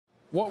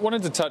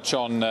Wanted to touch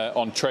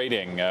on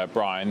trading,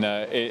 Brian.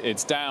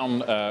 It's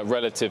down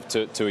relative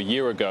to a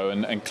year ago,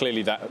 and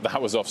clearly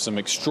that was off some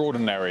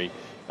extraordinary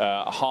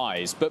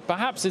highs. But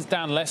perhaps it's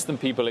down less than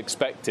people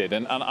expected.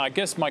 And I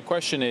guess my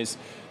question is,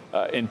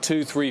 in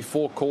 2, 3,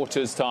 4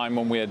 quarters' time,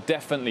 when we are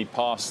definitely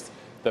past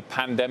the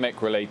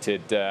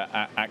pandemic-related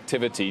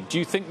activity, do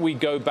you think we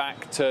go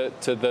back to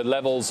the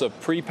levels of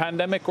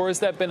pre-pandemic, or has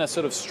there been a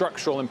sort of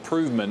structural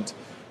improvement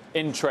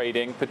in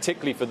trading,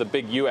 particularly for the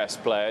big US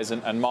players,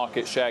 and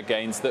market share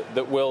gains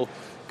that will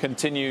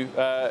continue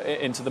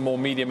into the more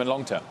medium and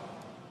long term?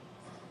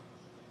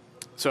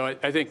 So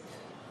I think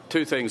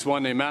two things.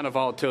 One, the amount of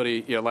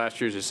volatility last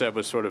year, as you said,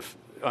 was sort of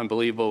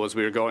unbelievable as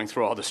we were going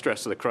through all the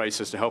stress of the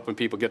crisis and helping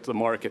people get to the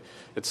market,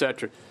 et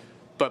cetera.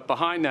 But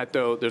behind that,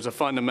 though, there's a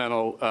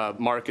fundamental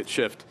market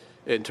shift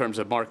in terms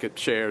of market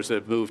shares that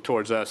have moved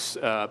towards us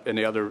and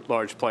the other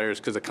large players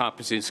because of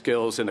competency and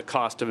skills and the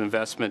cost of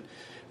investment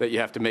that you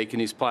have to make in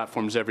these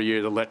platforms every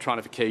year, the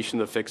electronification,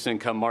 the fixed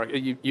income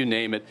market, you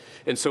name it.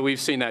 And so we've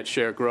seen that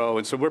share grow.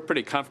 And so we're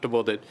pretty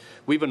comfortable that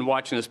we've been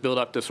watching this build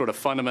up to sort of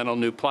fundamental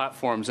new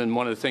platforms. And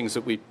one of the things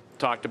that we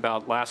talked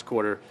about last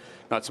quarter,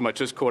 not so much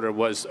this quarter,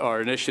 was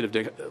our initiative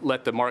to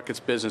let the markets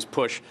business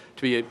push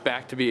to be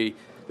back to be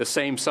the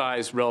same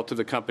size relative to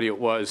the company it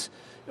was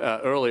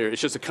earlier.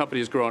 It's just the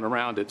company is growing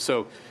around it.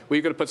 So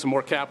we're going to put some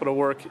more capital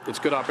work. It's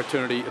a good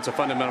opportunity. It's a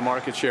fundamental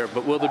market share.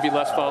 But will there be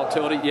less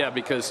volatility? Yeah,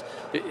 because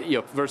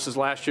versus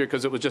last year,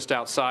 because it was just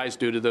outsized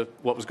due to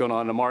what was going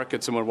on in the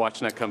markets, and we're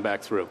watching that come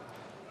back through.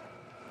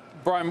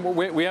 Brian,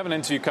 we have an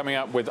interview coming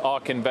up with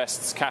ARK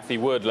Invest's Kathy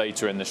Wood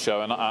later in the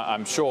show, and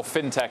I'm sure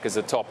fintech is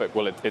a topic.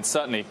 Well, it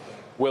certainly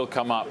will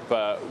come up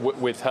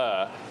with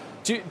her.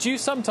 Do you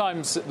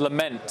sometimes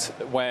lament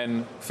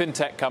when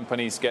fintech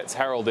companies get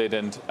heralded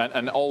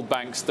and old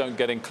banks don't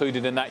get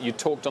included in that? You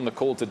talked on the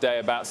call today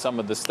about some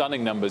of the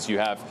stunning numbers you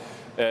have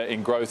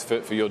in growth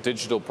for your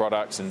digital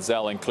products, and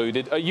Zelle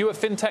included. Are you a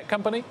fintech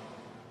company?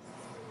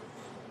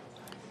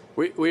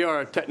 We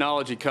are a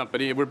technology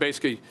company. We're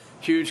basically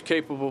huge,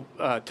 capable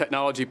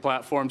technology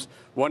platforms,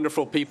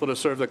 wonderful people to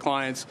serve the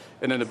clients,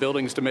 and then the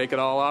buildings to make it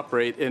all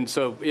operate. And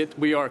so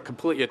we are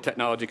completely a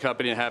technology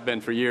company and have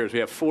been for years. We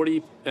have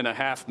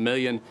 40.5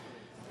 million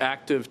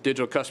active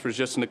digital customers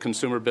just in the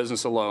consumer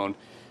business alone.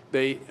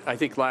 I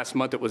think last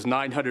month it was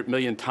 900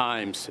 million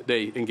times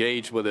they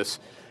engaged with us.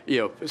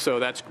 So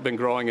that's been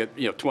growing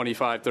at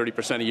 25,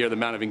 30% a year, the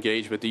amount of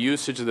engagement. The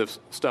usage of this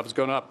stuff is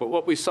going up. But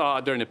what we saw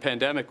during the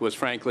pandemic was,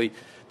 frankly,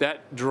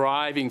 that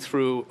driving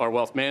through our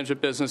wealth management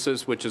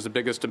businesses, which is the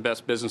biggest and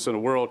best business in the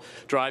world,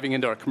 driving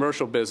into our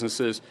commercial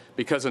businesses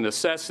because of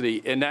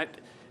necessity. And that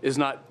is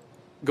not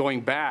going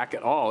back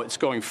at all. It's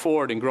going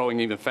forward and growing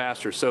even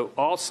faster. So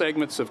all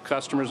segments of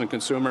customers and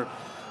consumer,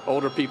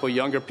 older people,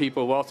 younger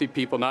people, wealthy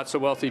people, not so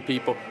wealthy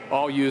people,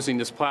 all using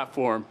this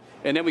platform.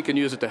 And then we can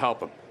use it to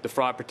help them, the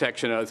fraud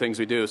protection and other things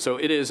we do. So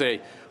it is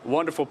a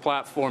wonderful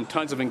platform,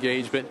 tons of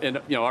engagement.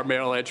 And our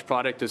Merrill Edge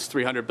product is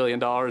 $300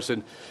 billion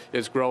and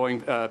is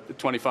growing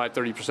 25,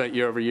 30%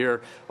 year over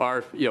year.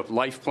 Our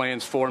life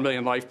plans, 4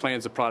 million life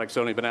plans, the product's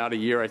only been out a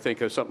year, I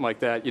think, or something like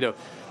that.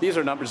 These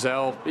are numbers.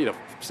 Zelle,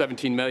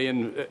 17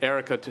 million,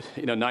 Erica,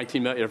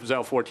 19 million,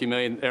 Zelle 14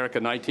 million, Erica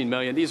 19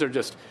 million. These are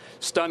just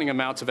stunning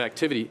amounts of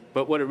activity.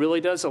 But what it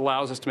really does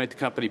allows us to make the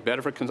company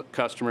better for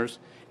customers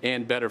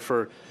and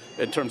better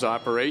in terms of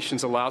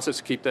operations, allows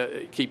us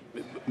to keep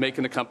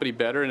making the company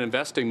better and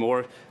investing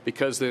more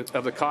because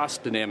of the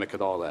cost dynamic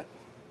of all that.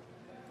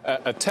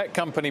 A tech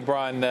company,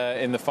 Brian,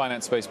 in the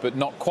finance space, but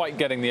not quite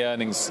getting the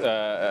earnings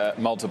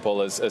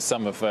multiple as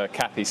some of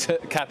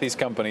Kathy's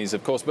companies,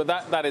 of course. But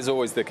that is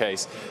always the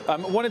case.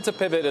 Wanted to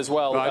pivot as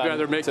well. I'd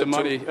rather make the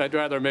money. I'd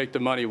rather make the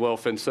money,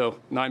 Wolf. And so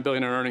 $9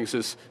 billion in earnings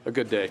is a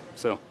good day.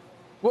 So.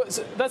 Well,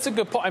 that's a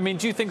good point. I mean,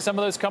 do you think some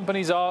of those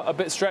companies are a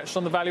bit stretched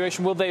on the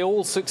valuation? Will they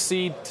all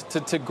succeed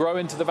to grow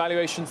into the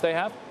valuations they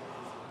have?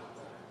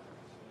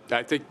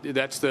 I think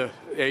that's the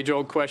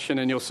age-old question,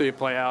 and you'll see it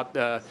play out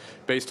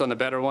based on the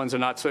better ones or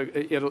not. So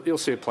you'll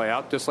see it play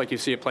out, just like you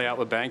see it play out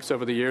with banks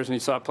over the years, and you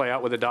saw it play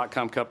out with the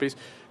dot-com companies.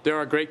 There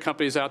are great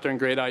companies out there and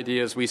great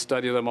ideas. We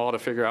study them all to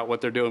figure out what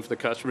they're doing for the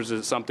customers. Is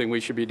it something we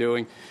should be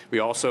doing? We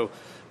also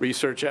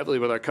research heavily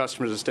with our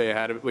customers to stay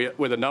ahead of it.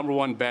 We're the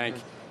 #1 bank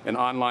in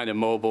online and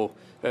mobile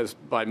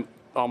by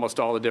almost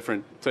all the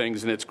different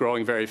things, and it's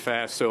growing very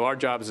fast. So our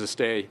job is to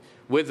stay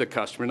with the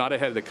customer, not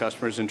ahead of the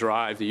customers, and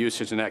drive the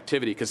usage and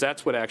activity, because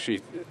that's what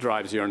actually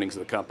drives the earnings of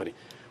the company.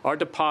 Our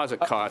deposit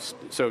costs,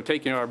 so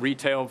taking our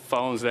retail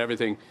phones and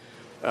everything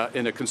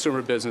in the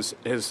consumer business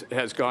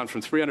has gone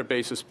from 300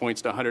 basis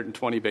points to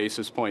 120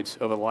 basis points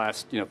over the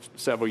last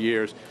several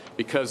years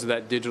because of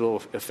that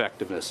digital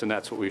effectiveness, and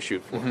that's what we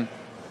shoot for. Mm-hmm.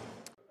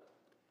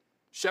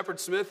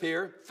 Shepard Smith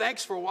here.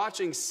 Thanks for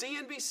watching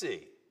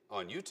CNBC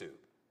on YouTube.